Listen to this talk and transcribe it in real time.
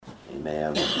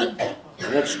Amen.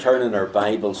 Let's turn in our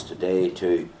Bibles today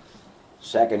to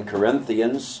 2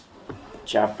 Corinthians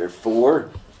chapter 4.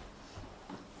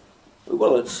 We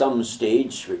will at some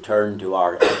stage return to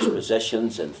our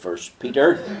expositions in 1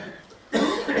 Peter.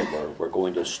 We're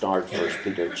going to start 1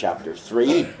 Peter chapter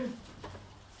 3.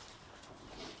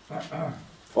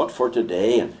 But for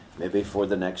today, and maybe for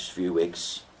the next few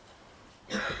weeks,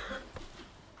 we'll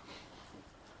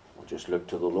just look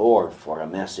to the Lord for a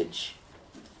message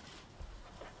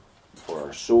for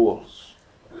our souls.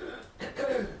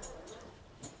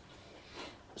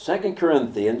 2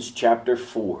 Corinthians chapter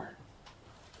 4.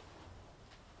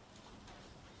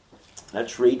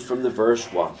 Let's read from the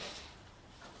verse 1.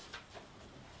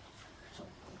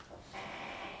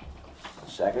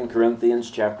 2 Corinthians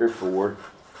chapter 4,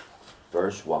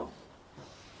 verse 1.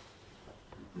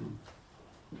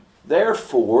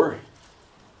 Therefore,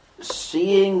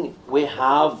 seeing we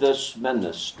have this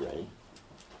ministry,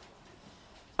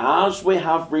 as we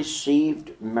have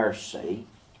received mercy,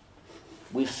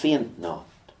 we faint not,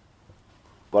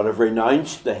 but have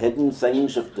renounced the hidden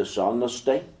things of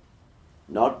dishonesty,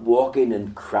 not walking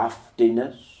in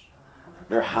craftiness,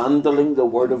 nor handling the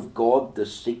word of God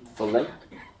deceitfully,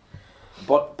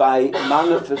 but by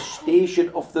manifestation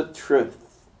of the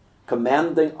truth,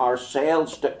 commending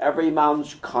ourselves to every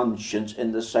man's conscience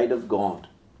in the sight of God.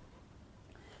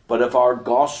 But if our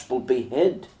gospel be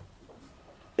hid,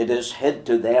 it is hid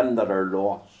to them that are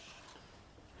lost,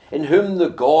 in whom the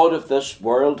God of this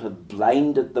world hath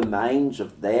blinded the minds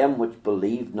of them which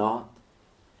believe not,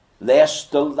 lest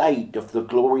the light of the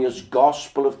glorious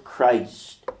gospel of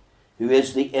Christ, who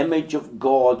is the image of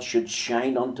God, should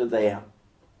shine unto them.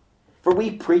 For we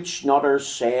preach not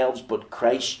ourselves, but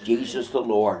Christ Jesus the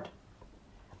Lord,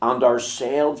 and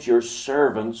ourselves your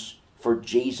servants for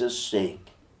Jesus' sake.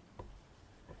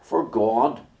 For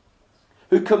God,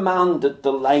 who commanded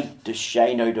the light to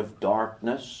shine out of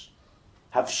darkness,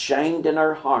 have shined in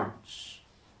our hearts,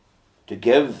 to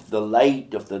give the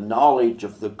light of the knowledge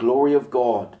of the glory of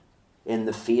God in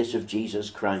the face of Jesus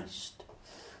Christ.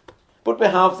 But we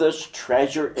have this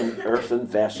treasure in earthen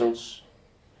vessels,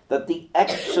 that the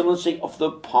excellency of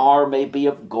the power may be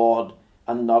of God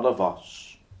and not of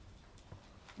us.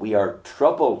 We are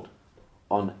troubled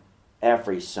on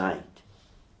every side,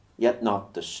 yet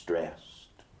not distressed.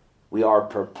 We are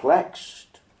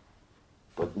perplexed,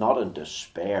 but not in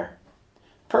despair.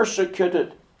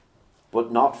 Persecuted,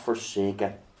 but not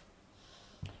forsaken.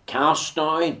 Cast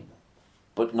down,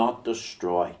 but not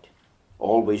destroyed.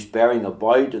 Always bearing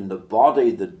about in the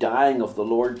body the dying of the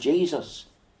Lord Jesus,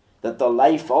 that the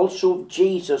life also of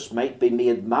Jesus might be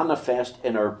made manifest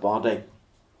in our body.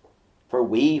 For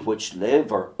we which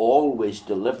live are always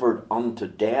delivered unto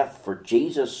death for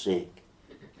Jesus' sake,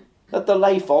 that the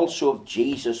life also of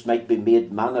Jesus might be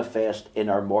made manifest in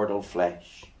our mortal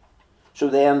flesh. So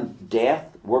then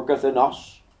death worketh in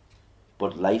us,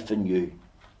 but life in you.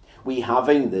 We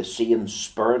having the same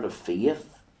spirit of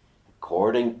faith,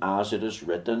 according as it is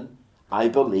written, I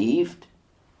believed,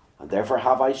 and therefore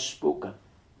have I spoken.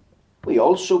 We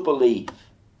also believe,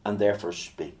 and therefore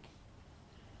speak,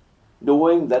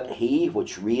 knowing that he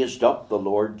which raised up the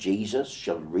Lord Jesus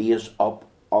shall raise up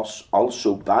us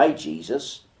also by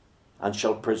Jesus, and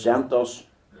shall present us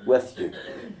with you.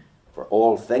 For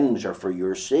all things are for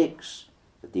your sakes,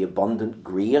 that the abundant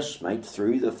grace might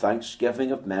through the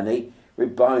thanksgiving of many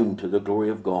rebound to the glory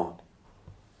of God.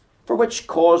 For which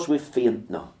cause we faint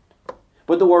not,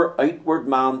 but though our outward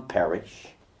man perish,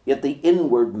 yet the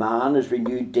inward man is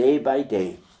renewed day by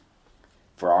day.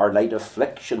 For our light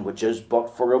affliction, which is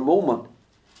but for a moment,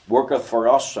 worketh for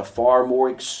us a far more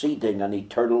exceeding and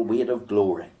eternal weight of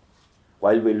glory,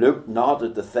 while we look not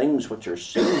at the things which are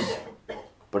seen,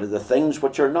 but at the things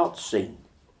which are not seen.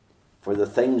 For the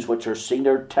things which are seen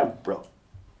are temporal,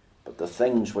 but the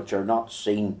things which are not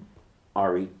seen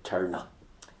are eternal.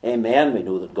 Amen. We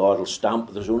know that God will stamp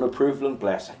with his own approval and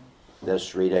blessing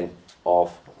this reading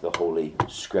of the Holy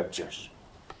Scriptures.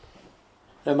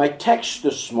 Now my text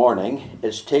this morning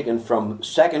is taken from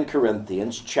 2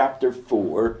 Corinthians chapter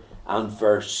 4 and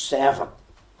verse 7.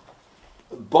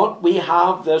 But we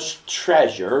have this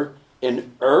treasure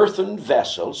in earthen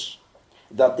vessels,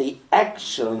 that the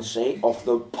excellency of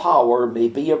the power may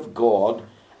be of God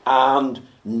and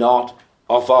not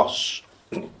of us.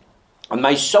 And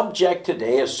my subject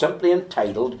today is simply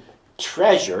entitled,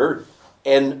 Treasure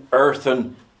in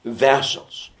Earthen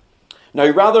Vessels. Now,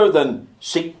 rather than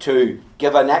seek to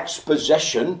give an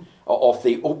exposition of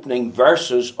the opening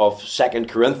verses of 2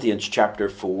 Corinthians chapter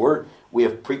 4, we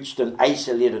have preached in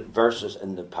isolated verses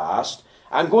in the past.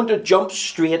 I'm going to jump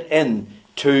straight in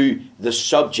to the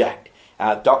subject.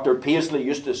 Dr. Paisley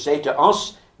used to say to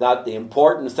us that the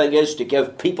important thing is to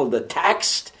give people the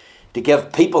text, to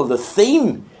give people the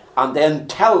theme, and then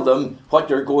tell them what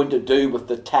you're going to do with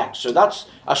the text. So that's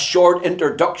a short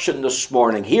introduction this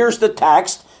morning. Here's the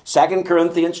text, 2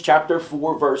 Corinthians chapter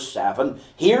 4, verse 7.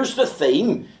 Here's the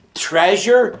theme,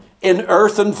 treasure in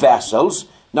earthen vessels.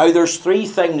 Now there's three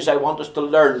things I want us to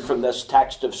learn from this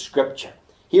text of Scripture.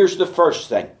 Here's the first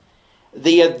thing,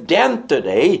 the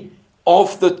identity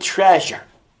of the treasure.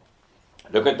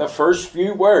 Look at the first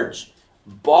few words.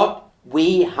 But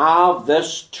we have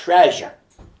this treasure.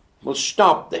 We'll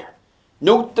stop there.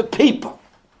 Note the people.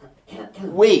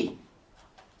 We.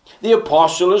 The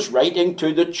apostle is writing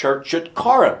to the church at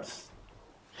Corinth.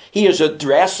 He is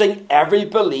addressing every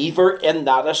believer in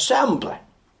that assembly.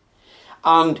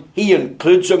 And he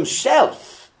includes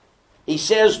himself. He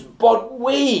says, but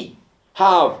we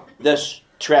have this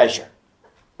treasure.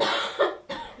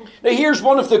 Now here's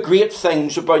one of the great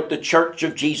things about the Church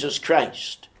of Jesus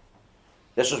Christ.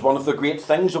 This is one of the great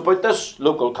things about this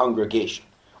local congregation.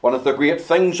 One of the great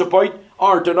things about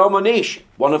our denomination.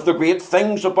 One of the great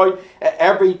things about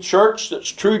every church that's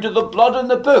true to the blood in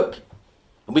the book.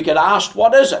 And we get asked,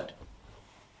 what is it?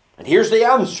 And here's the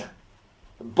answer.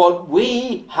 But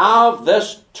we have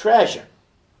this treasure.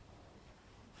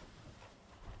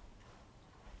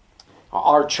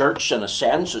 Our church, in a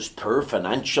sense, is poor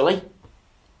financially.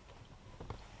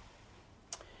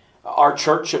 Our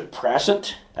church at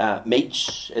present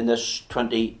meets in this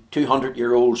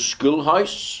 200-year-old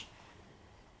schoolhouse.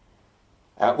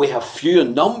 We have few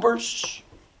in numbers.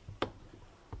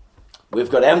 We've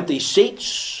got empty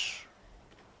seats.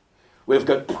 We've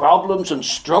got problems and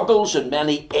struggles in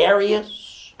many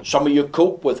areas. Some of you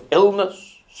cope with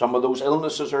illness. Some of those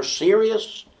illnesses are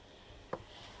serious.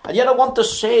 And yet I want to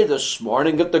say this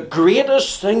morning that the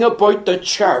greatest thing about the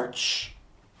church,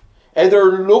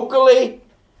 either locally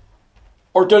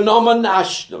or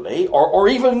denominationally, or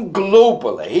even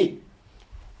globally,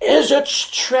 is its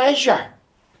treasure.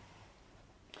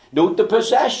 Note the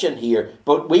possession here,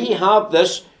 but we have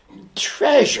this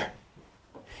treasure.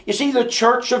 You see, the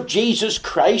Church of Jesus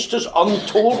Christ is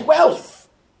untold wealth.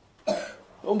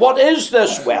 And what is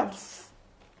this wealth?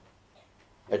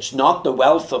 It's not the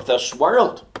wealth of this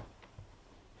world.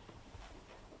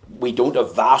 We don't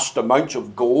have vast amounts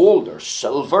of gold or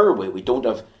silver. We don't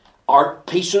have art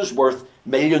pieces worth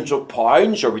millions of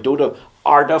pounds, or we don't have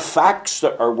artifacts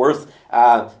that are worth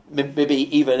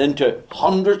maybe even into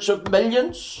hundreds of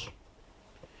millions.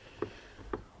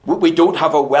 We don't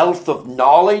have a wealth of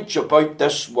knowledge about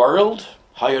this world,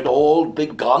 how it all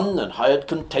begun and how it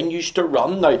continues to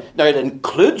run. Now it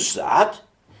includes that,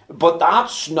 but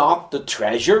that's not the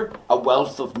treasure, a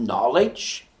wealth of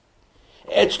knowledge.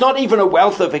 It's not even a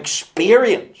wealth of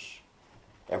experience.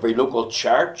 Every local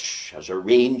church has a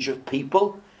range of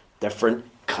people, different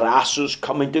classes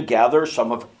coming together.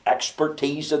 Some have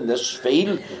expertise in this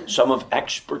field, some have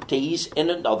expertise in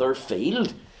another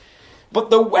field. But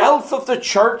the wealth of the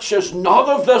church is not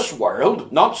of this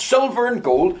world, not silver and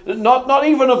gold, not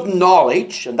even of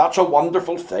knowledge, and that's a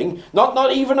wonderful thing,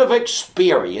 not even of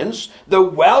experience. The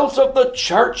wealth of the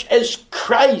church is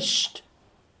Christ.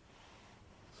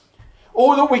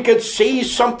 Oh, that we could see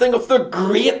something of the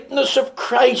greatness of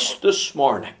Christ this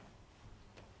morning.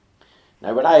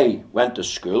 Now, when I went to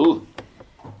school,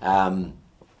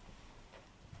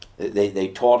 they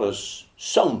taught us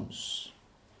sums.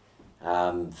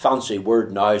 Fancy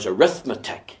word now is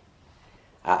arithmetic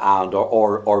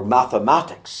or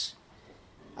mathematics.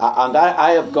 And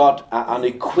I have got an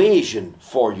equation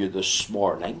for you this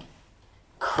morning.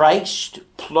 Christ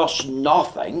plus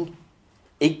nothing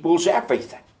equals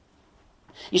everything.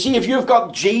 You see, if you've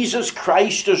got Jesus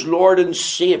Christ as Lord and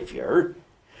Saviour,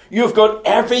 you've got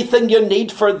everything you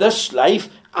need for this life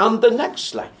and the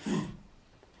next life.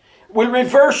 We'll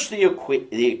reverse the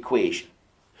equation.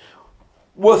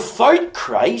 Without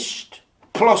Christ,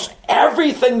 plus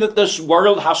everything that this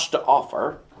world has to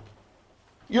offer,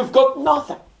 you've got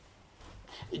nothing.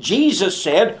 Jesus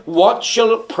said, what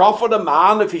shall it profit a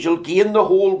man if he shall gain the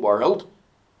whole world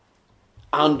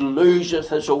and loseth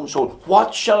his own soul?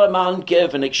 What shall a man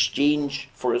give in exchange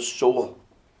for his soul?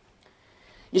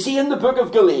 You see, in the book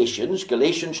of Galatians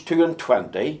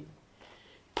 2:20,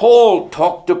 Paul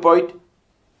talked about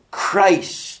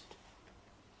Christ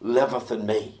liveth in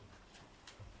me.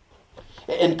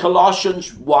 In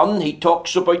Colossians 1, he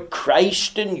talks about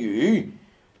Christ in you,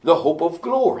 the hope of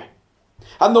glory.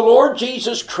 And the Lord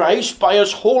Jesus Christ, by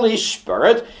his Holy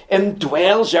Spirit,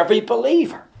 indwells every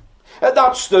believer.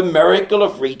 That's the miracle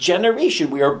of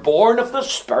regeneration. We are born of the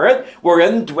Spirit. We're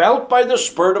indwelt by the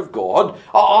Spirit of God.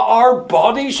 Our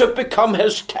bodies have become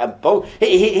His temple.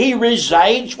 He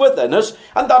resides within us.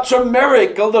 And that's a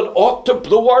miracle that ought to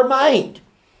blow our mind.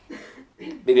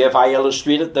 Maybe if I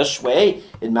illustrate it this way,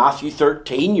 in Matthew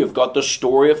 13, you've got the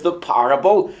story of the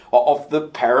parable of the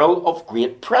pearl of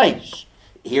great price.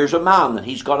 Here's a man and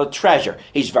he's got a treasure.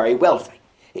 He's very wealthy.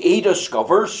 He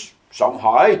discovers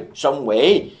somehow, some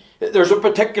way, there's a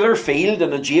particular field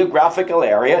in a geographical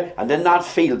area, and in that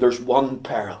field there's one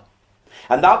pearl.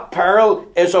 And that pearl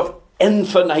is of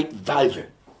infinite value.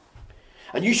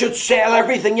 And you should sell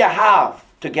everything you have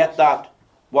to get that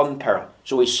one pearl.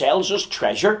 So he sells his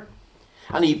treasure,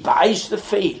 and he buys the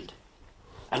field,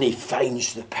 and he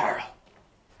finds the pearl.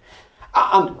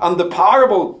 And the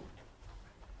parable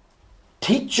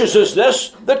teaches us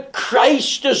this, that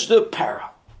Christ is the pearl.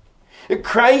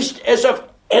 Christ is of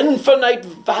infinite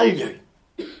value.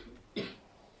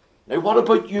 Now, what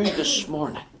about you this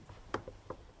morning?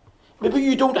 Maybe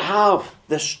you don't have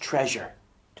this treasure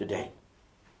today.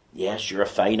 Yes, you're a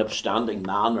fine, upstanding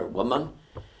man or woman.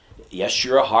 Yes,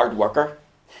 you're a hard worker.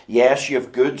 Yes, you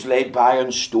have goods laid by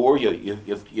in store.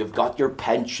 You've got your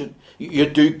pension. You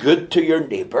do good to your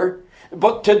neighbour.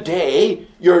 But today,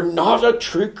 you're not a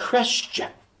true Christian.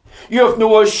 You have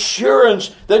no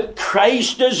assurance that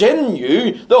Christ is in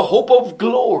you, the hope of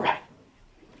glory.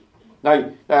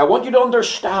 Now, I want you to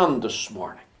understand this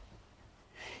morning.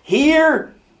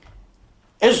 Here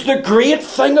is the great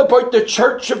thing about the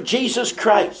Church of Jesus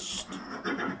Christ.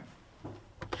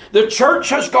 The church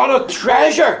has got a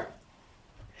treasure.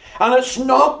 And it's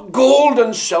not gold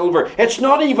and silver. It's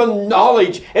not even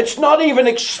knowledge. It's not even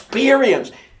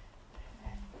experience.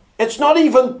 It's not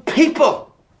even people.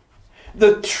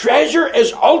 The treasure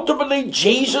is ultimately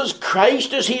Jesus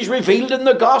Christ as He's revealed in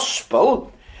the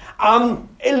gospel. And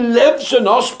He lives in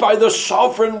us by the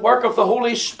sovereign work of the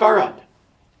Holy Spirit.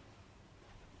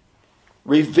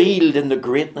 Revealed in the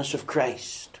greatness of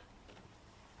Christ.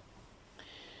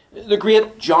 The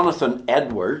great Jonathan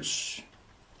Edwards,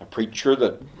 a preacher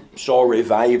that saw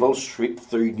revival sweep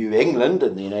through New England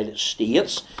in the United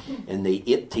States in the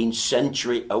 18th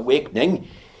century awakening,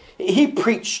 he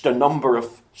preached a number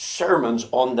of sermons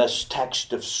on this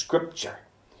text of Scripture.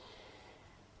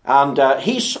 And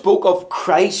he spoke of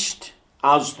Christ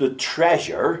as the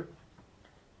treasure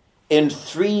in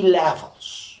three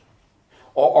levels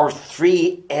or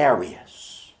three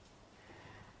areas.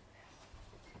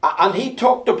 And he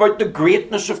talked about the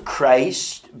greatness of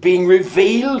Christ being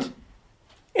revealed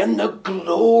in the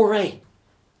glory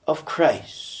of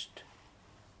Christ.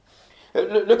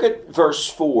 Look at verse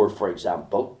 4, for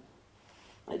example.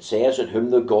 It says, "In whom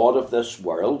the God of this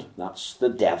world," that's the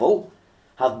devil,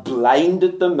 "hath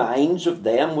blinded the minds of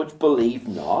them which believe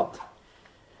not,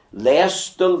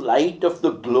 lest the light of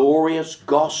the glorious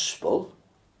gospel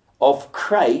of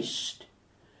Christ,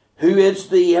 who is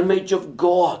the image of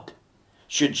God,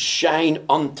 should shine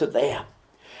unto them."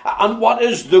 And what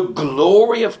is the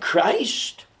glory of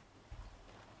Christ?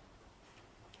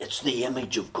 It's the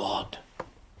image of God.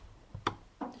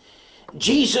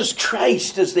 Jesus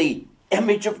Christ is the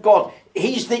image of God.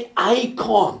 He's the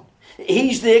icon.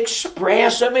 He's the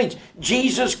express image.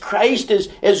 Jesus Christ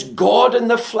is God in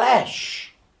the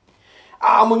flesh.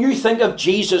 And when you think of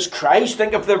Jesus Christ,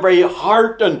 think of the very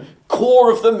heart and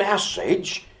core of the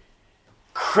message.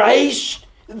 Christ,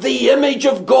 the image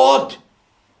of God.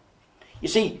 You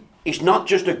see, He's not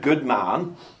just a good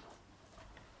man.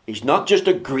 He's not just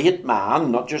a great man,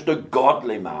 not just a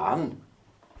godly man.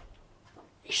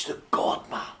 He's the God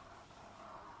man.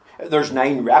 There's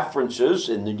 9 references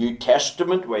in the New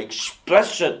Testament where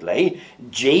explicitly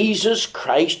Jesus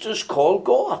Christ is called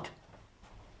God.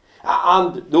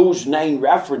 And those 9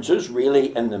 references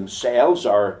really in themselves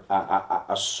are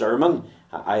a sermon.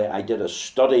 I did a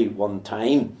study one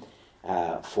time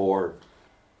for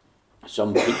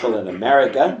some people in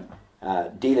America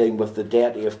dealing with the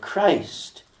deity of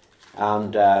Christ.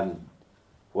 And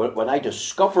when I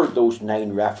discovered those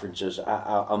 9 references,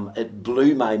 it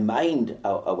blew my mind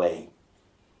away.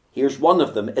 Here's one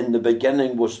of them. "In the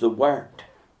beginning was the Word,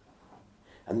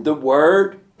 and the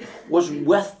Word was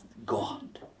with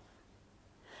God,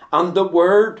 and the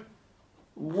Word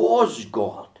was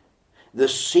God. The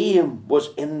same was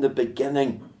in the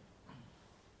beginning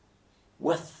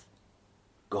with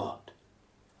God."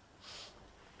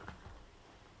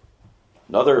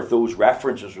 Another of those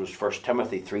references was 1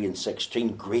 Timothy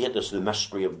 3:16. "Great is the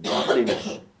mystery of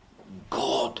godliness.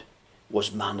 God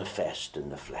was manifest in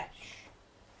the flesh."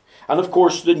 And of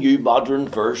course the new modern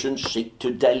versions seek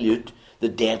to dilute the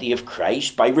deity of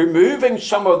Christ by removing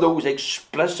some of those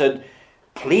explicit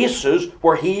places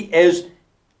where he is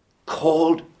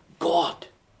called God.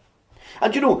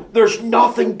 And you know, there's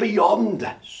nothing beyond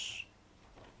this.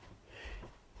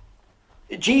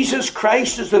 Jesus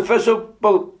Christ is the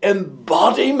visible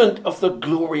embodiment of the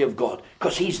glory of God,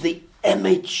 because he's the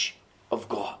image of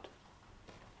God.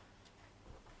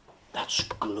 That's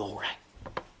glory.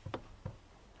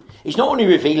 He's not only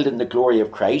revealed in the glory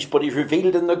of Christ, but he's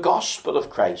revealed in the gospel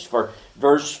of Christ. For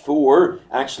verse 4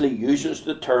 actually uses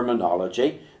the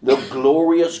terminology, the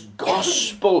glorious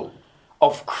gospel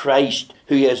of Christ,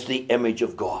 who is the image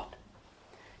of God.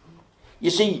 You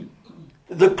see,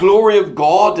 the glory of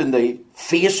God in the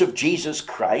face of Jesus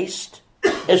Christ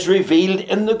is revealed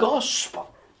in the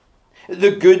gospel.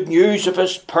 The good news of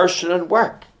his person and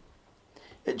work.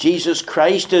 Jesus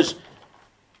Christ is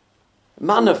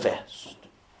manifest.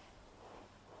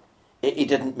 He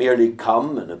didn't merely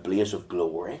come in a blaze of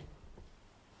glory.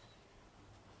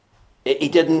 He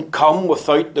didn't come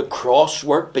without the cross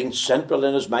work being central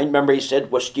in his mind. Remember, he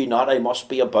said, "Wist ye not I must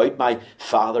be about my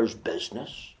Father's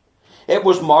business?" It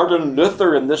was Martin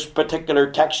Luther in this particular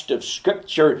text of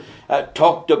Scripture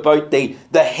talked about the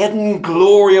hidden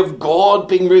glory of God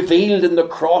being revealed in the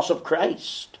cross of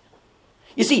Christ.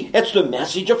 You see, it's the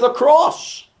message of the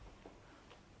cross.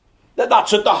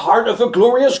 That's at the heart of the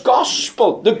glorious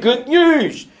gospel, the good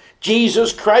news.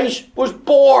 Jesus Christ was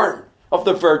born of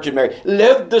the Virgin Mary,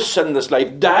 lived the sinless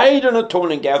life, died an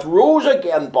atoning death, rose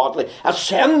again bodily,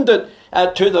 ascended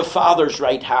to the Father's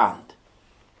right hand.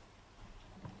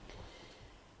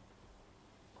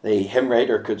 The hymn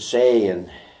writer could say in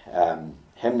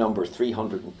hymn number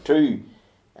 302,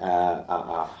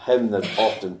 a hymn that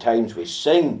oftentimes we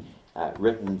sing,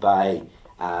 written by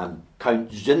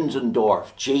Count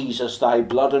Zinzendorf, "Jesus, thy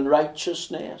blood and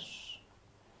righteousness,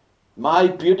 my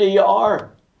beauty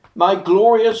are, my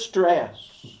glorious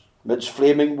dress, midst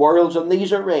flaming worlds in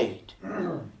these arrayed,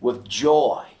 with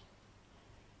joy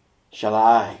shall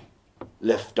I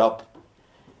lift up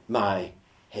my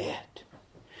head."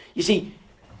 You see,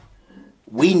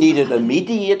 we needed a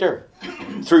mediator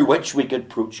through which we could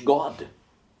approach God.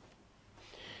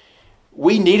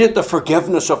 We needed the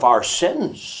forgiveness of our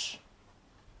sins.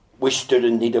 We stood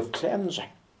in need of cleansing.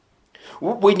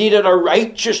 We needed a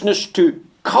righteousness to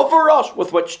cover us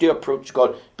with which to approach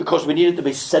God, because we needed to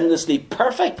be sinlessly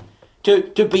perfect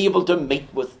to be able to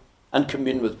meet with and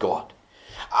commune with God.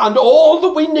 And all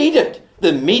that we needed,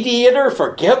 the mediator,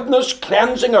 forgiveness,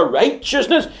 cleansing, or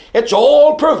righteousness, it's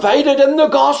all provided in the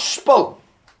gospel.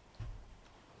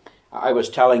 I was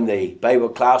telling the Bible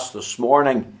class this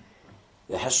morning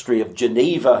the history of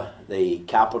Geneva, the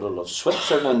capital of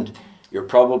Switzerland. You're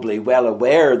probably well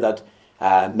aware that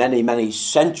many, many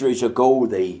centuries ago,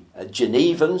 the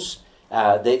Genevans,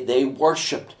 they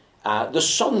worshipped the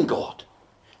sun god.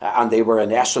 And they were,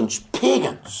 in essence,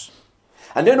 pagans.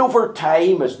 And then over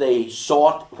time, as they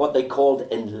sought what they called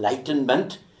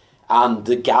enlightenment and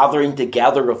the gathering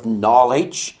together of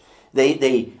knowledge,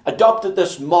 they adopted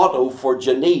this motto for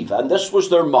Geneva. And this was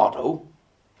their motto: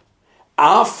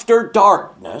 "After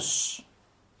darkness,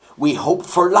 we hope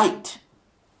for light."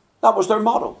 That was their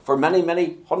motto for many,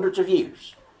 many hundreds of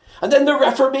years. And then the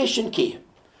Reformation came.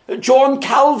 John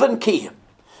Calvin came.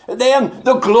 And then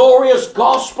the glorious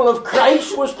gospel of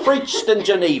Christ was preached in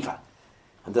Geneva.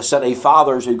 And the city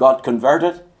fathers who got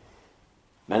converted,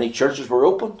 many churches were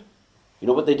opened. You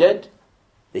know what they did?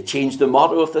 They changed the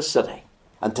motto of the city.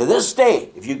 And to this day,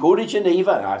 if you go to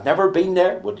Geneva, and I've never been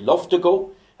there, would love to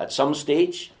go at some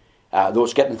stage, though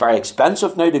it's getting very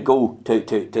expensive now to go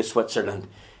to Switzerland,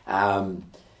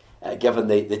 given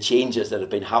the changes that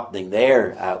have been happening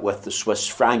there with the Swiss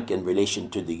franc in relation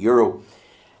to the euro.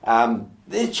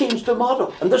 They changed the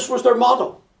motto, and this was their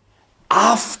motto: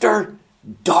 "After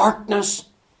darkness,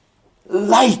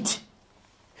 light."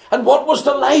 And what was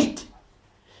the light?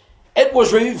 It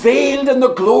was revealed in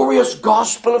the glorious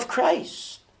gospel of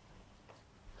Christ.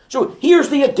 So here's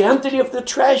the identity of the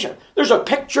treasure. There's a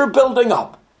picture building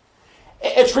up.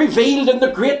 It's revealed in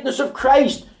the greatness of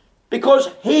Christ, because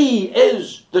he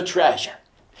is the treasure.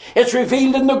 It's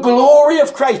revealed in the glory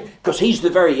of Christ, because he's the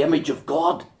very image of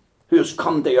God who has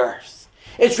come to earth.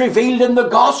 It's revealed in the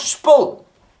gospel,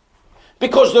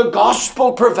 because the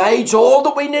gospel provides all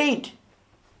that we need.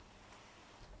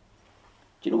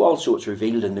 Do you know also it's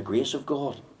revealed in the grace of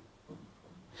God?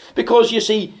 Because, you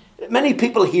see, many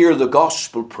people hear the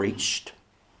gospel preached.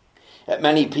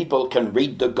 Many people can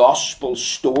read the gospel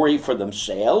story for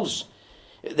themselves.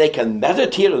 They can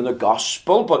meditate on the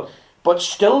gospel, but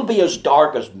still be as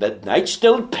dark as midnight,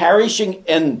 still perishing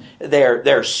in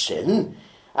their sin.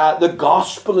 The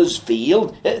gospel is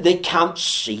veiled. They can't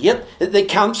see it. They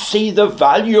can't see the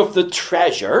value of the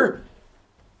treasure.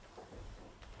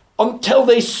 until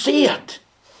they see it.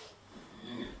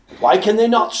 Why can they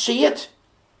not see it?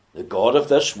 The god of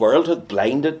this world had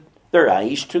blinded their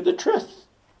eyes to the truth.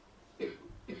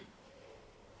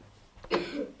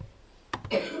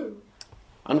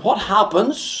 And what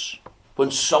happens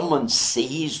when someone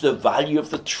sees the value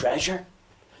of the treasure,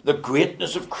 the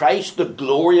greatness of Christ, the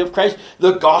glory of Christ,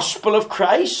 the gospel of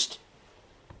Christ?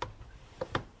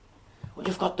 Well,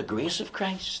 you've got the grace of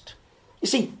Christ. You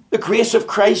see, the grace of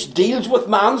Christ deals with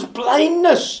man's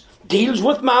blindness, deals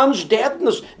with man's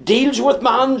deadness, deals with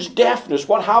man's deafness.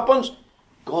 What happens?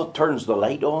 God turns the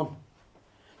light on.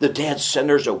 The dead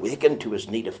sinners awaken to his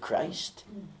need of Christ.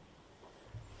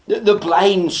 The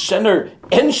blind sinner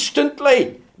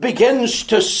instantly begins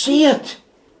to see it.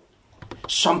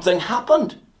 Something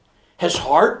happened. His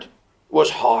heart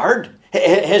was hard.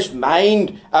 His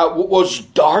mind was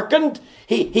darkened.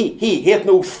 He had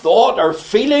no thought or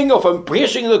feeling of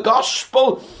embracing the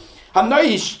gospel. And now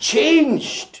he's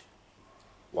changed.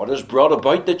 What has brought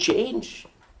about the change?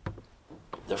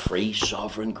 The free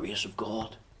sovereign grace of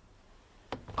God.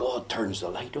 God turns the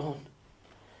light on.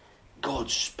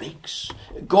 God speaks.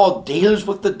 God deals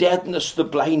with the deadness, the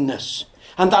blindness.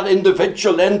 And that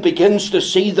individual then begins to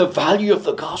see the value of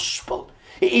the gospel.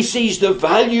 He sees the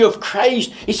value of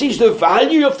Christ. He sees the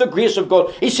value of the grace of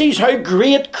God. He sees how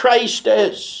great Christ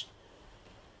is.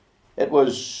 It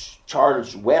was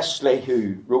Charles Wesley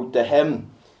who wrote the hymn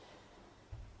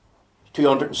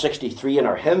 263 in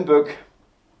our hymn book.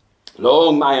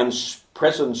 Long my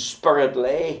imprisoned spirit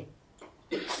lay,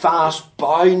 fast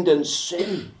bound in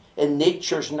sin in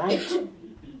nature's night.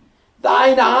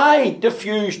 Thine eye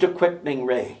diffused a quickening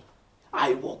ray.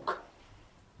 I woke.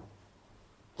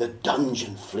 The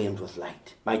dungeon flamed with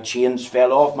light. My chains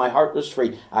fell off, my heart was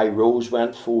free. I rose,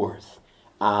 went forth,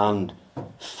 and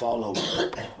followed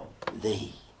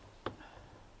thee.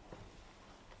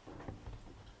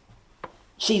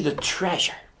 See the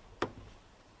treasure.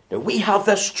 Now we have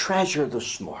this treasure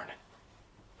this morning.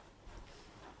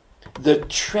 The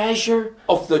treasure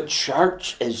of the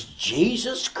church is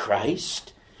Jesus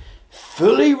Christ,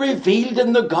 fully revealed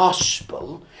in the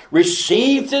gospel,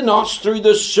 received in us through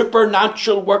the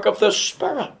supernatural work of the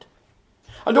Spirit.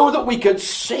 I know that we could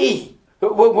see,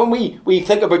 when we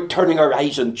think about turning our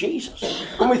eyes on Jesus,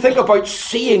 when we think about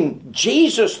seeing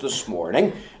Jesus this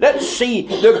morning, let's see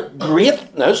the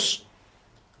greatness,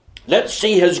 let's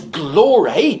see his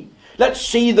glory, let's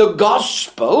see the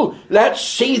gospel, let's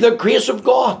see the grace of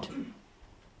God.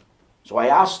 So I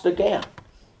asked again,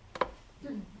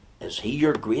 is he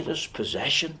your greatest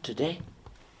possession today?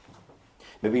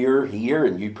 Maybe you're here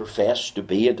and you profess to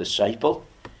be a disciple,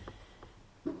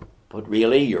 but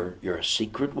really you're a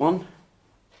secret one.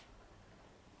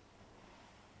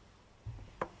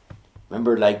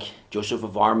 Remember, like Joseph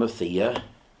of Arimathea,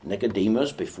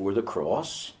 Nicodemus before the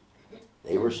cross,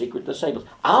 they were secret disciples.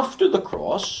 After the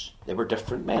cross, they were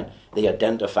different men. They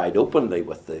identified openly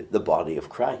with the body of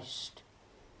Christ.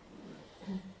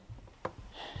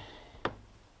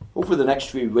 Over the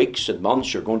next few weeks and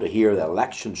months, you're going to hear the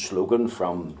election slogan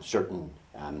from certain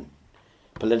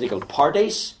political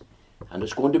parties, and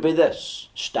it's going to be this: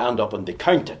 stand up and be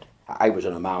counted. I was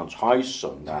in a man's house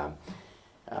on,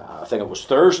 I think it was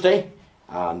Thursday,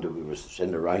 and we was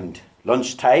in around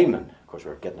lunchtime, and of course we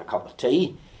were getting a cup of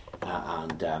tea,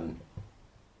 and then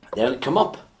it came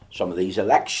up. Some of these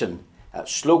election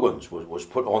slogans was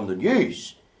put on the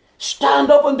news. Stand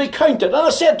up and be counted. And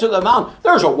I said to the man,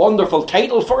 there's a wonderful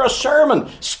title for a sermon.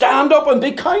 Stand up and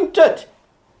be counted.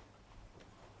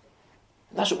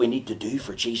 And that's what we need to do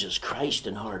for Jesus Christ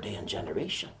in our day and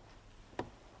generation.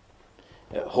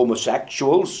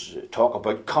 Homosexuals talk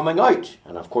about coming out.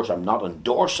 And of course I'm not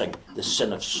endorsing the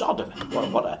sin of sodomy.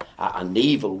 What an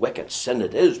evil, wicked sin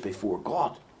it is before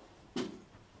God.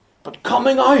 But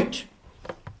coming out.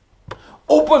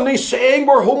 Openly saying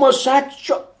we're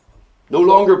homosexual. No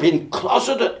longer being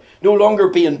closeted, no longer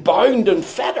being bound and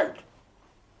fettered.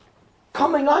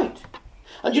 Coming out.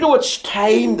 And you know, it's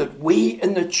time that we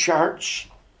in the church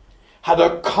had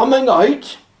a coming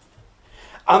out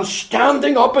and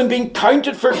standing up and being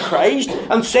counted for Christ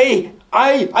and say,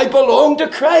 I belong to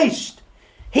Christ.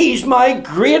 He's my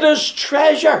greatest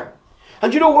treasure.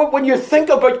 And you know what, when you think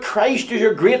about Christ as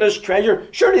your greatest treasure,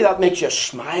 surely that makes you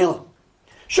smile.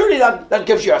 Surely that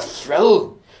gives you a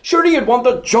thrill. Surely you'd want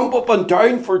to jump up and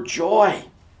down for joy.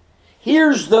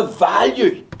 Here's the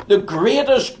value, the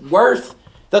greatest worth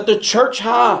that the church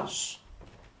has.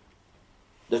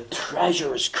 The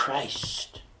treasure is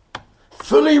Christ,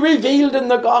 fully revealed in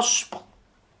the gospel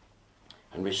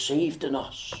and received in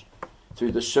us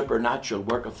through the supernatural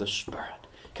work of the Spirit.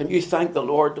 Can you thank the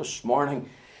Lord this morning?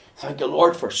 Thank the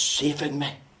Lord for saving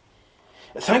me.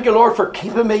 Thank you, Lord, for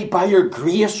keeping me by your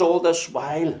grace all this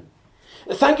while.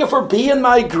 Thank you for being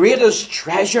my greatest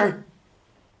treasure.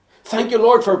 Thank you,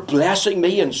 Lord, for blessing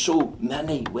me in so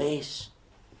many ways.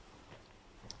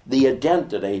 The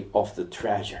identity of the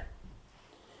treasure.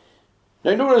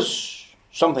 Now notice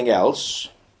something else.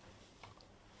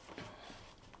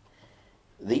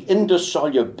 The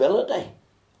indissolubility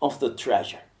of the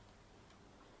treasure.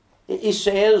 He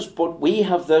says, but we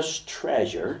have this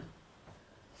treasure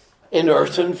in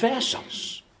earthen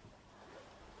vessels.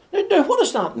 Now, what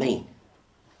does that mean?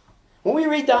 When we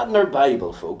read that in our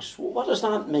Bible, folks, what does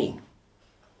that mean?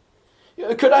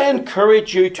 Could I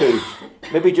encourage you to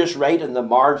maybe just write in the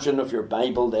margin of your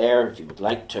Bible there, if you would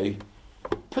like to,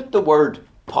 put the word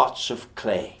pots of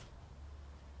clay.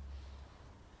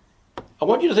 I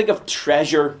want you to think of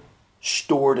treasure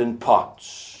stored in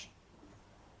pots.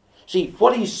 See,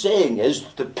 what he's saying is,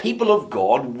 the people of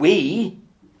God, we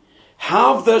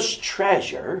have this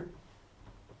treasure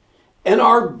in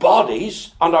our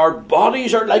bodies, and our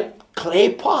bodies are like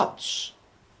clay pots.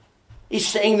 He's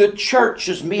saying the church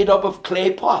is made up of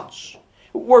clay pots.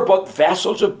 We're but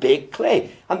vessels of baked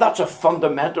clay, and that's a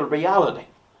fundamental reality.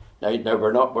 Now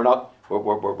we're not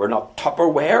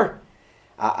Tupperware,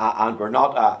 and we're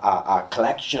not a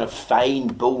collection of fine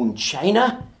bone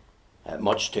china,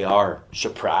 much to our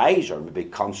surprise or maybe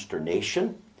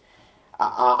consternation.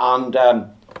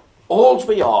 All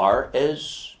we are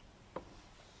is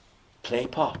clay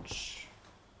pots.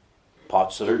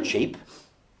 Pots that are cheap,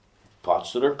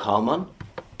 pots that are common,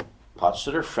 pots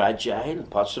that are fragile,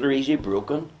 pots that are easy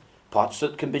broken, pots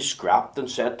that can be scrapped and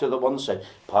set to the one side,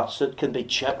 pots that can be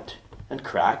chipped and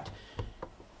cracked,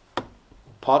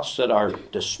 pots that are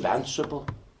dispensable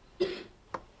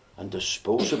and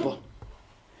disposable.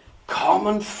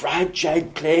 Common fragile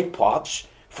clay pots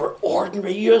for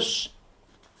ordinary use.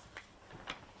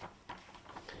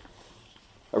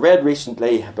 I read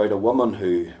recently about a woman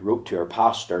who wrote to her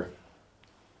pastor.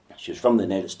 She was from the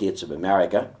United States of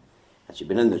America, and she'd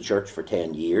been in the church for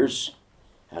 10 years,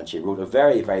 and she wrote a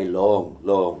very, very long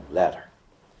letter.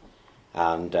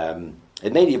 And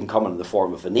it may even come in the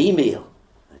form of an email.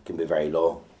 It can be very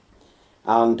long.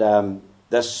 And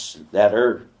this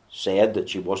letter said that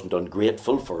she wasn't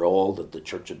ungrateful for all that the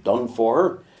church had done for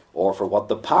her, or for what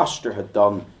the pastor had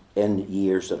done in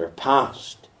years that are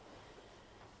past.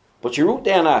 But she wrote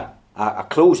down a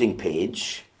closing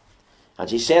page, and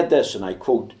she said this, and I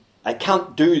quote, "I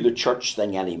can't do the church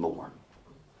thing anymore.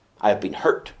 I have been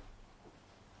hurt.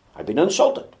 I've been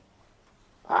insulted.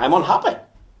 I'm unhappy.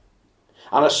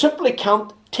 And I simply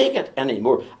can't take it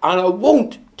anymore. And I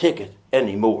won't take it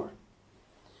anymore."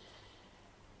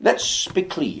 Let's be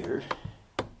clear.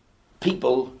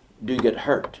 People do get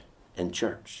hurt in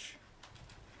church.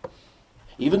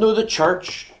 Even though the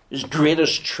church's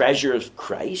greatest treasure is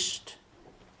Christ,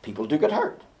 people do get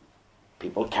hurt.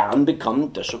 People can become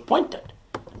disappointed,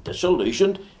 and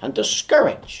disillusioned, and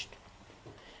discouraged.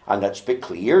 And let's be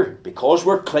clear, because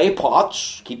we're clay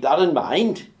pots, keep that in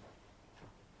mind,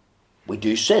 we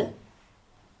do sin.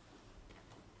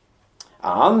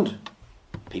 And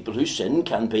people who sin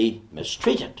can be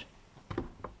mistreated.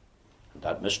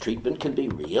 That mistreatment can be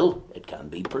real, it can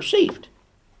be perceived.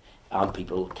 And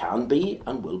people can be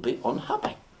and will be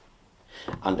unhappy.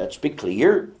 And let's be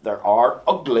clear, there are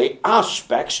ugly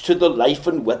aspects to the life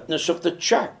and witness of the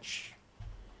church.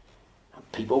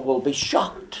 And people will be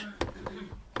shocked.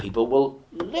 People will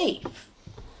leave.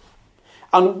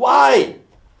 And why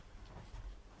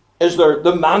is there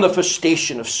the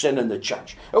manifestation of sin in the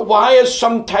church? Why is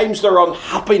sometimes there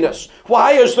unhappiness?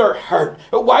 Why is there hurt?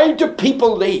 Why do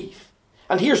people leave?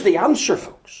 And here's the answer,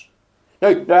 folks. Now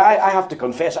I have to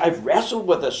confess, I've wrestled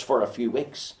with this for a few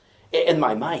weeks in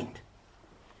my mind.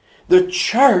 The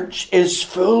church is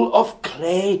full of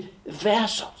clay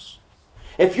vessels.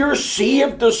 If you're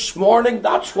saved this morning,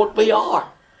 that's what we are.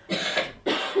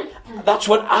 That's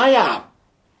what I am.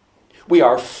 We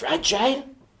are fragile.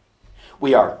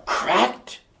 We are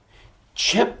cracked,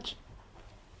 chipped,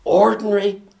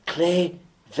 ordinary clay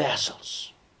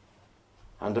vessels.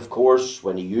 And of course,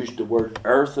 when he used the word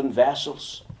earthen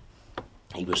vessels,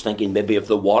 he was thinking maybe of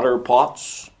the water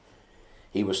pots.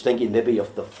 He was thinking maybe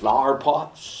of the flower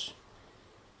pots.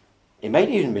 He might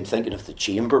even been thinking of the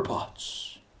chamber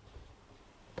pots.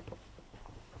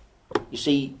 You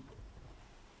see,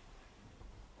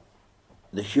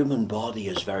 the human body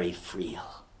is very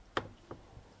frail.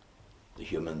 The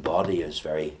human body is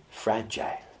very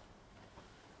fragile.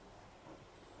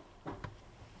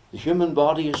 The human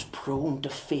body is prone to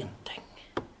fainting.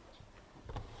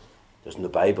 Doesn't the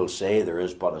Bible say there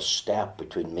is but a step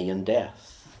between me and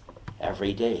death?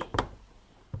 Every day,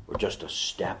 we're just a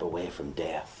step away from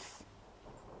death.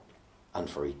 and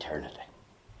for eternity.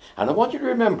 And I want you to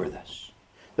remember this,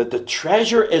 that the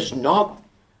treasure is not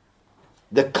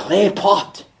the clay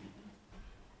pot.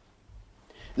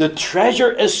 The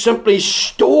treasure is simply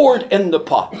stored in the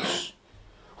pots.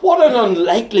 What an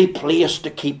unlikely place to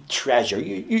keep treasure.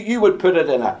 You would put it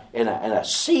in a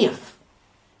safe,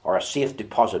 or a safe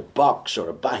deposit box, or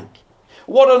a bank.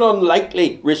 What an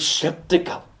unlikely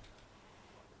receptacle.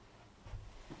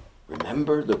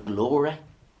 Remember, the glory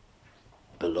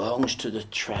belongs to the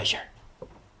treasure,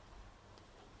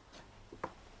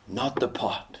 not the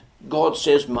pot. God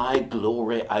says, my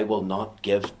glory I will not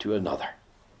give to another.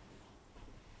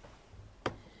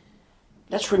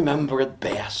 Let's remember at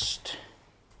best,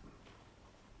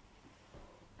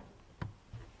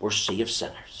 we're saved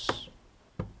sinners.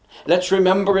 Let's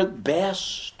remember at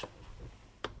best,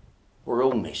 we're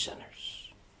only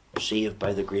sinners, saved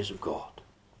by the grace of God.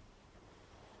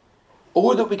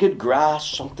 Oh, that we could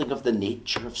grasp something of the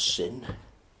nature of sin.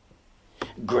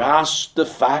 Grasp the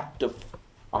fact of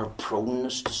our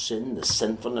proneness to sin, the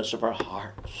sinfulness of our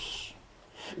hearts.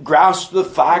 Grasp the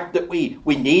fact that we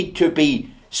need to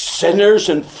be sinners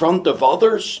in front of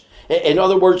others. In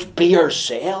other words, be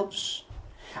ourselves.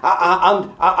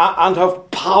 And have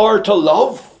power to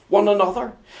love one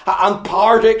another, and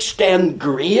power to extend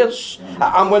grace.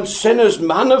 And when sin is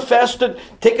manifested,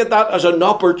 take that as an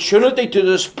opportunity to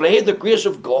display the grace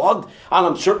of God. And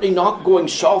I'm certainly not going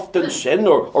soft in sin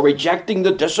or rejecting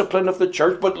the discipline of the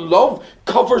church, but love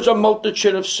covers a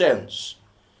multitude of sins.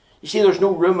 You see, there's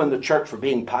no room in the church for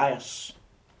being pious,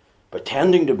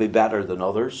 pretending to be better than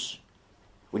others.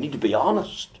 We need to be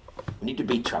honest. We need to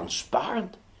be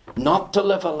transparent, not to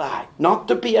live a lie, not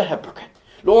to be a hypocrite.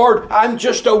 Lord, I'm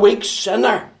just a weak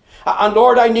sinner. And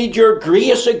Lord, I need your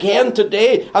grace again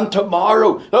today and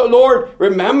tomorrow. Lord,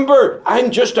 remember,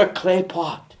 I'm just a clay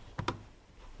pot.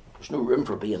 There's no room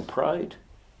for being proud.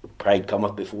 Pride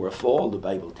cometh before a fall, the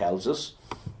Bible tells us.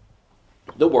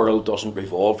 The world doesn't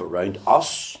revolve around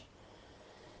us.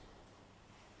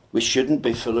 We shouldn't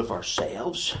be full of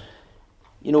ourselves.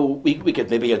 You know, we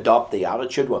could maybe adopt the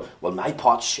attitude, well, my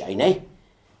pot's shiny,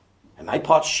 and my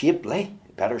pot's shapely,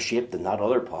 better shaped than that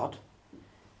other pot.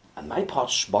 And my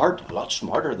pot's smart, a lot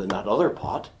smarter than that other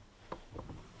pot.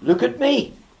 Look at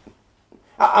me.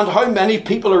 And how many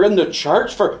people are in the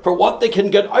church for what they can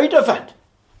get out of it,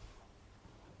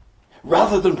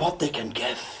 rather than what they can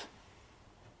give.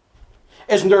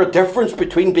 Isn't there a difference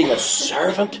between being a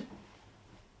servant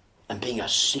and being a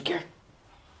seeker?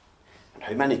 And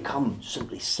how many come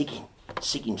simply seeking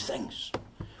things?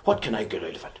 What can I get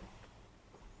out of it?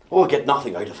 Oh, I'll get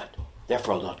nothing out of it.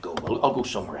 Therefore I'll not go. I'll go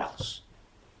somewhere else.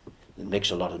 It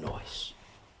makes a lot of noise.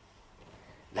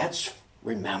 Let's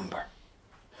remember,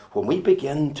 when we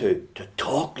begin to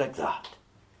talk like that,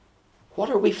 what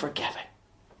are we forgetting?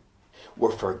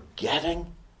 We're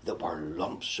forgetting that we're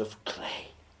lumps of clay.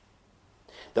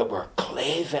 That we're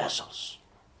clay vessels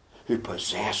who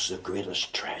possess the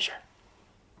greatest treasure.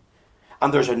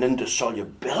 And there's an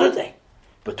indissolubility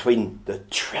between the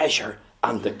treasure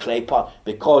and the clay pot,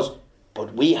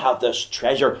 but we have this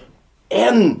treasure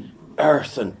in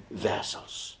earthen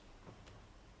vessels.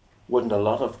 Wouldn't a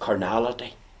lot of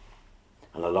carnality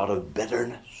and a lot of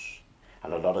bitterness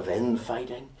and a lot of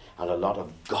infighting and a lot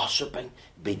of gossiping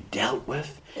be dealt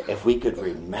with if we could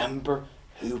remember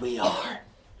who we are,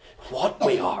 what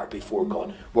we are before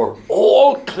God? We're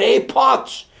all clay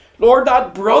pots. Lord,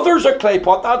 that brother's a clay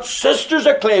pot, that sister's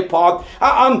a clay pot,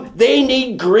 and they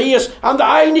need grace, and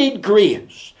I need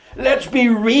grace. Let's be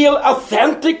real,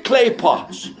 authentic clay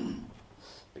pots.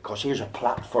 Because here's a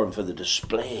platform for the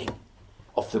displaying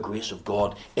of the grace of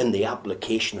God in the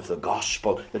application of the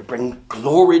gospel that brings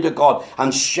glory to God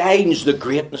and shines the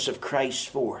greatness of Christ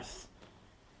forth.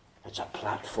 It's a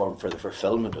platform for the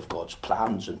fulfillment of God's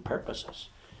plans and purposes.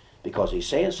 Because he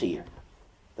says here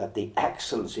that the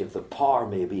excellency of the power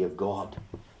may be of God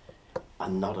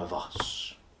and not of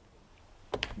us.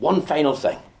 One final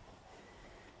thing.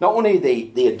 Not only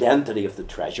the identity of the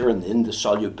treasure and the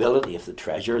indissolubility of the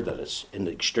treasure that is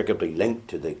inextricably linked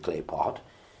to the clay pot,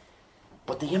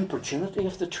 but the importunity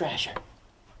of the treasure.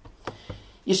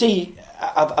 You see,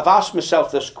 I've asked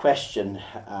myself this question,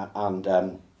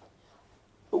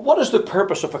 what is the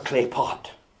purpose of a clay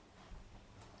pot?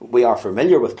 We are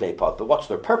familiar with clay pot, but what's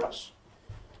their purpose?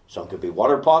 Some could be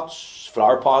water pots,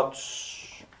 flower pots,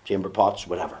 chamber pots,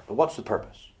 whatever. But what's the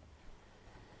purpose?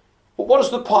 Well, what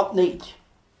does the pot need?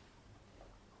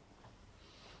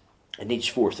 It needs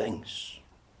four things.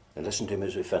 And listen to me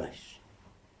as we finish.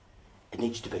 It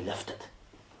needs to be lifted.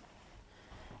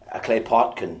 A clay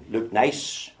pot can look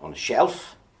nice on a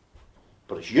shelf,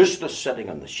 but it's useless sitting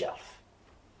on the shelf.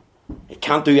 It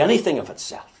can't do anything of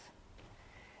itself.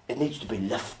 It needs to be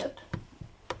lifted.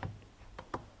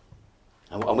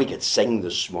 And we could sing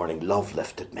this morning, "Love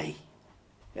lifted me."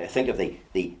 Think of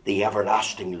the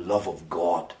everlasting love of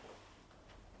God.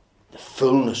 The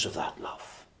fullness of that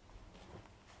love.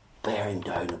 Bearing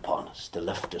down upon us to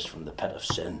lift us from the pit of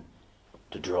sin,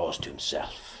 to draw us to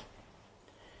himself.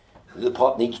 The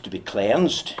pot needs to be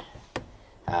cleansed.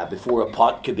 Before a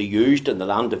pot could be used in the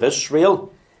land of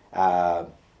Israel,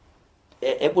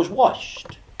 it was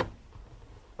washed.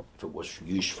 If it was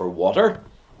used for water,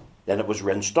 then it was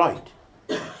rinsed out.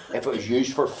 If it was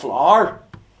used for flour,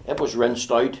 it was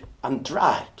rinsed out and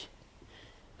dried.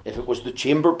 If it was the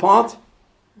chamber pot,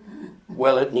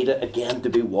 well, it needed again to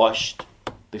be washed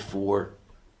before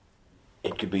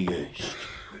it could be used.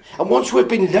 And once we've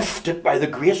been lifted by the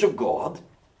grace of God,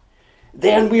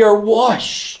 then we are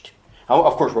washed. And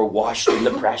of course, we're washed in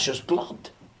the precious blood.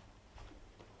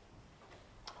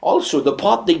 Also, the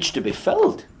pot needs to be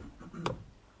filled.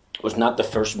 Was not the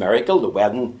first miracle, the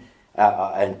wedding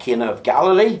in Cana of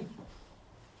Galilee?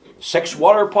 6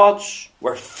 water pots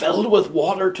were filled with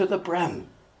water to the brim.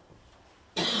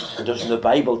 And doesn't the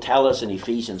Bible tell us in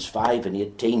Ephesians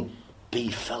 5:18,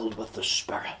 be filled with the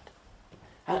Spirit?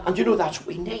 And you know, that's what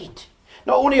we need.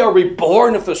 Not only are we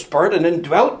born of the Spirit and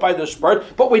indwelt by the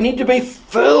Spirit, but we need to be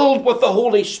filled with the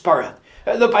Holy Spirit.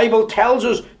 The Bible tells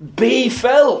us, be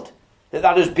filled.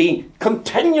 That is, being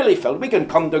continually filled. We can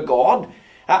come to God,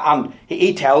 and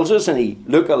he tells us in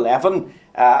Luke 11,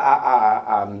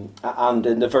 and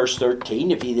in the verse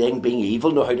 13, if ye then being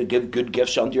evil know how to give good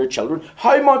gifts unto your children,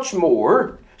 how much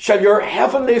more shall your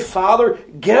heavenly Father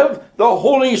give the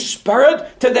Holy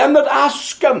Spirit to them that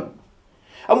ask him?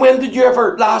 And when did you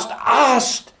ever last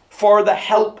ask for the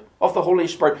help of the Holy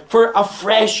Spirit, for a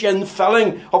fresh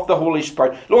infilling of the Holy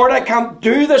Spirit? Lord, I can't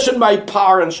do this in my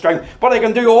power and strength, but I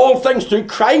can do all things through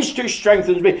Christ who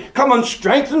strengthens me. Come and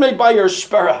strengthen me by your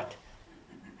Spirit.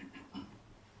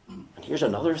 And here's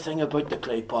another thing about the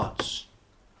clay pots.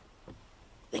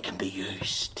 They can be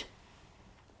used.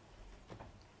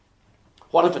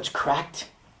 What if it's cracked?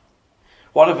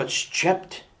 What if it's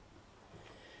chipped?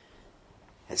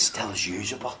 It still is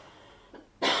usable.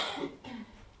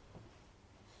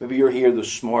 Maybe you're here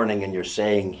this morning and you're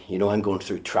saying, you know, I'm going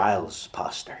through trials,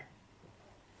 Pastor.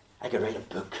 I could write a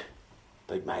book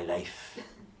about my life.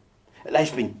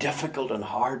 Life's been difficult and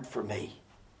hard for me.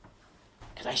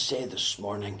 Could I say this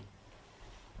morning,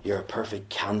 you're a perfect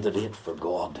candidate for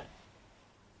God.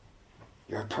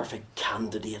 You're a perfect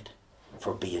candidate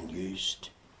for being used.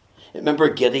 Remember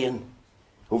Gideon?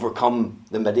 Overcome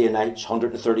the Midianites,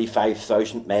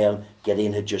 135,000 men.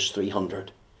 Gideon had just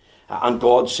 300. And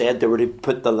God said they were to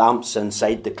put the lamps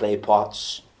inside the clay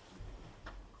pots.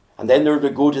 And then they were to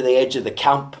go to the edge of the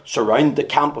camp, surround the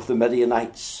camp of the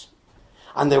Midianites.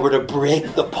 And they were to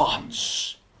break the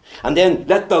pots. And then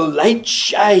let the light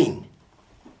shine.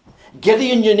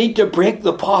 Gideon, you need to break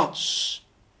the pots.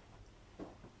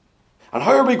 And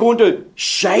how are we going to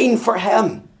shine for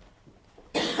him?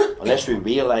 Unless we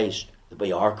realise that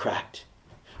we are cracked.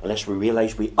 Unless we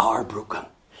realise we are broken.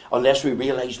 Unless we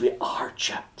realise we are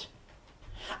chipped.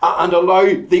 And allow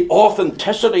the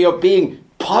authenticity of being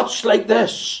pots like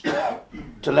this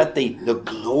to let the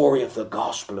glory of the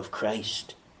gospel of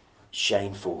Christ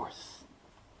shine forth.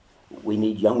 We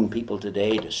need young people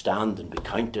today to stand and be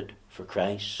counted for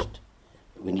Christ.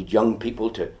 We need young people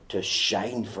to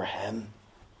shine for him.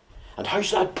 And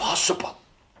how's that possible?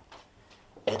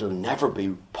 It'll never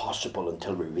be possible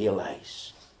until we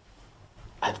realise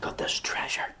I've got this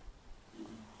treasure.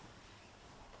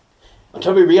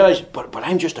 Until we realise, but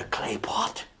I'm just a clay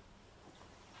pot.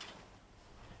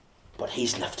 But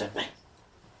he's lifted me.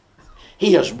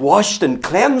 He has washed and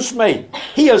cleansed me.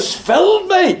 He has filled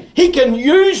me. He can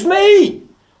use me.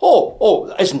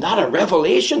 Oh, isn't that a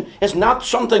revelation? Isn't that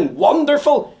something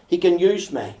wonderful? He can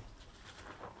use me.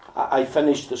 I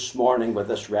finished this morning with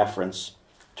this reference.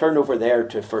 Turn over there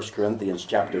to 1 Corinthians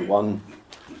chapter 1.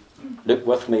 Look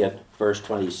with me at verse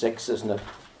 26, isn't it?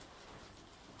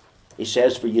 He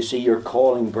says, for you see your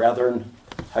calling, brethren,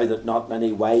 how that not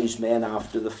many wise men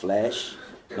after the flesh,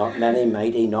 not many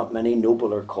mighty, not many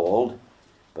noble are called,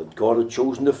 but God hath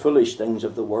chosen the foolish things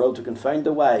of the world to confound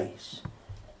the wise.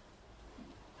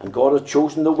 And God hath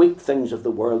chosen the weak things of the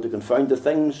world to confound the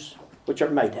things which are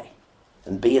mighty,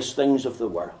 and base things of the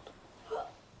world.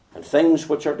 And things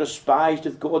which are despised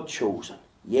hath God chosen,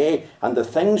 yea, and the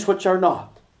things which are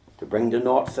not, to bring to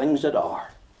naught things that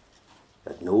are,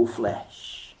 that no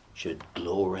flesh should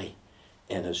glory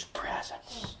in his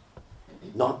presence.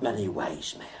 Not many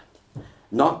wise men,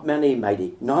 not many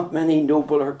mighty, not many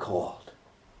noble are called.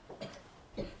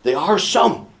 There are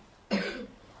some.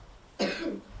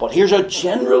 But here's a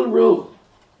general rule.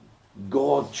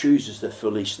 God chooses the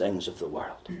foolish things of the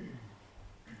world.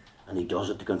 And he does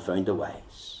it to confound the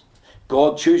wise.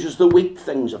 God chooses the weak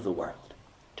things of the world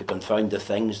to confound the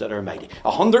things that are mighty.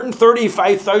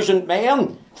 135,000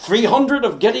 men, 300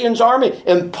 of Gideon's army.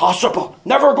 Impossible.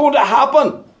 Never going to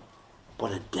happen.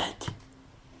 But it did.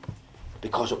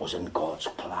 Because it was in God's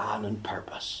plan and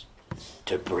purpose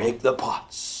to break the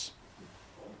pots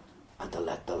and to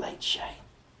let the light shine.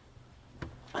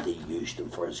 And he used them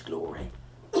for his glory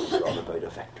and brought about a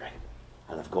victory.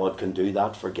 And if God can do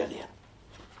that for Gideon,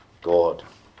 God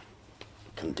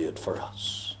can do it for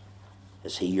us.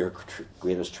 Is he your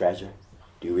greatest treasure?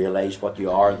 Do you realize what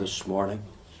you are this morning?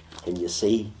 Can you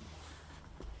see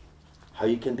how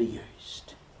you can be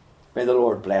used? May the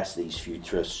Lord bless these few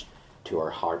truths to our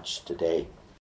hearts today.